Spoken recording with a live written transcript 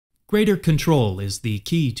Greater control is the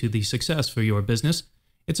key to the success for your business.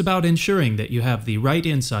 It's about ensuring that you have the right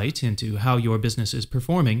insight into how your business is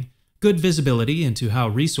performing, good visibility into how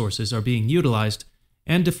resources are being utilized,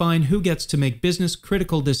 and define who gets to make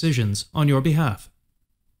business-critical decisions on your behalf.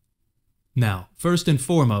 Now, first and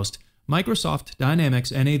foremost, Microsoft Dynamics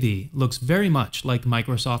NAV looks very much like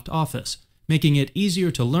Microsoft Office, making it easier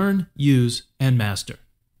to learn, use, and master.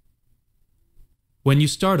 When you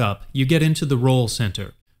start up, you get into the Role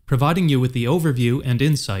Center, providing you with the overview and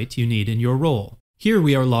insight you need in your role. Here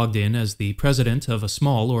we are logged in as the president of a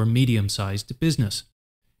small or medium-sized business.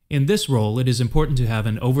 In this role, it is important to have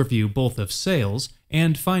an overview both of sales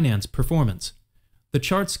and finance performance. The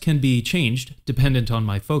charts can be changed dependent on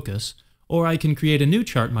my focus, or I can create a new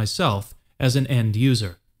chart myself as an end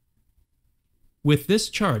user. With this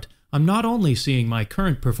chart, I'm not only seeing my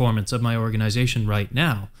current performance of my organization right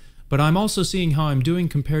now, but I'm also seeing how I'm doing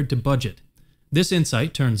compared to budget. This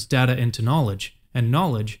insight turns data into knowledge, and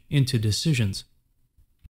knowledge into decisions.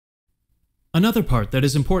 Another part that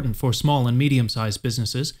is important for small and medium-sized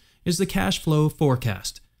businesses is the cash flow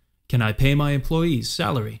forecast. Can I pay my employees'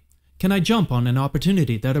 salary? Can I jump on an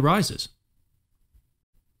opportunity that arises?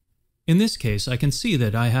 In this case, I can see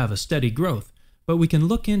that I have a steady growth, but we can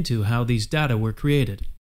look into how these data were created.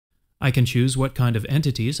 I can choose what kind of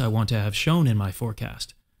entities I want to have shown in my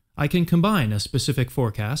forecast. I can combine a specific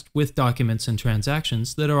forecast with documents and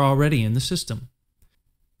transactions that are already in the system.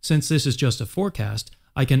 Since this is just a forecast,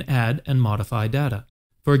 I can add and modify data.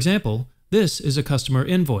 For example, this is a customer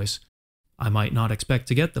invoice. I might not expect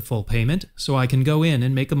to get the full payment, so I can go in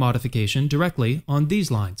and make a modification directly on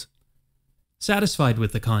these lines. Satisfied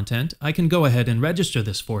with the content, I can go ahead and register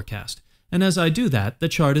this forecast, and as I do that, the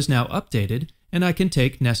chart is now updated and I can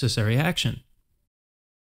take necessary action.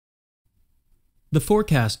 The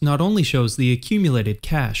forecast not only shows the accumulated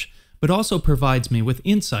cash, but also provides me with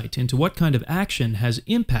insight into what kind of action has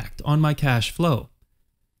impact on my cash flow.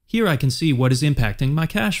 Here I can see what is impacting my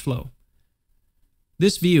cash flow.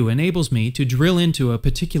 This view enables me to drill into a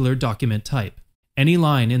particular document type. Any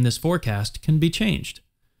line in this forecast can be changed.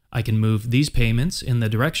 I can move these payments in the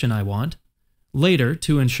direction I want, later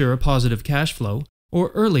to ensure a positive cash flow, or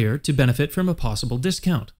earlier to benefit from a possible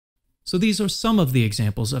discount. So these are some of the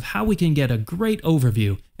examples of how we can get a great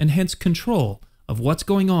overview and hence control of what's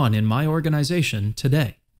going on in my organization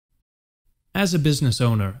today. As a business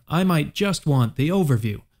owner, I might just want the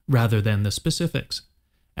overview rather than the specifics.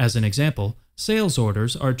 As an example, sales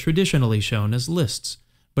orders are traditionally shown as lists,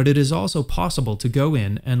 but it is also possible to go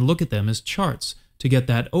in and look at them as charts to get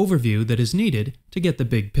that overview that is needed to get the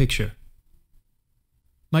big picture.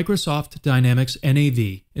 Microsoft Dynamics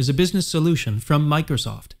NAV is a business solution from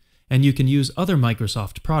Microsoft, and you can use other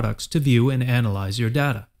Microsoft products to view and analyze your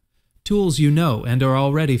data. Tools you know and are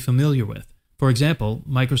already familiar with, for example,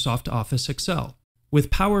 Microsoft Office Excel. With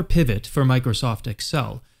Power Pivot for Microsoft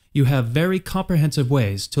Excel, you have very comprehensive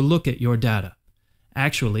ways to look at your data.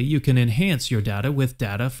 Actually, you can enhance your data with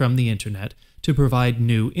data from the internet to provide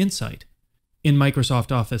new insight. In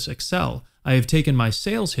Microsoft Office Excel, I have taken my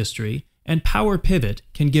sales history, and Power Pivot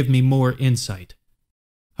can give me more insight.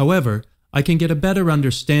 However, I can get a better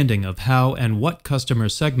understanding of how and what customer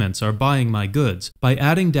segments are buying my goods by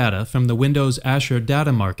adding data from the Windows Azure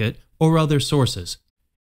Data Market or other sources.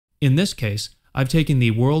 In this case, I've taken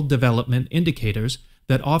the World Development Indicators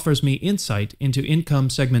that offers me insight into income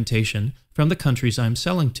segmentation from the countries I'm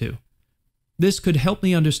selling to. This could help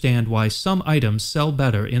me understand why some items sell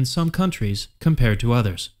better in some countries compared to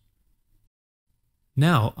others.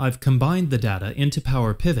 Now I've combined the data into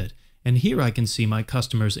Power Pivot, and here I can see my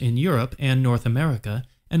customers in Europe and North America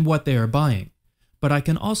and what they are buying. But I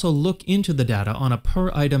can also look into the data on a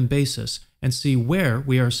per-item basis and see where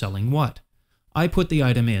we are selling what. I put the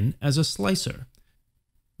item in as a slicer.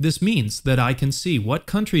 This means that I can see what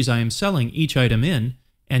countries I am selling each item in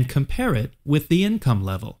and compare it with the income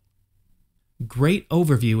level. Great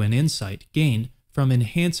overview and insight gained from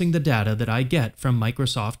enhancing the data that I get from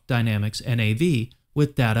Microsoft Dynamics NAV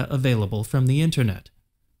with data available from the internet.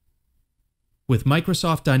 With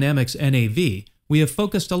Microsoft Dynamics NAV, we have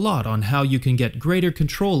focused a lot on how you can get greater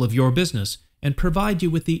control of your business and provide you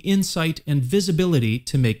with the insight and visibility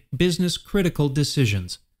to make business-critical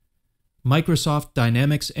decisions. Microsoft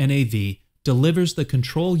Dynamics NAV delivers the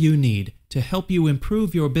control you need to help you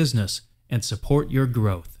improve your business and support your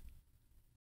growth.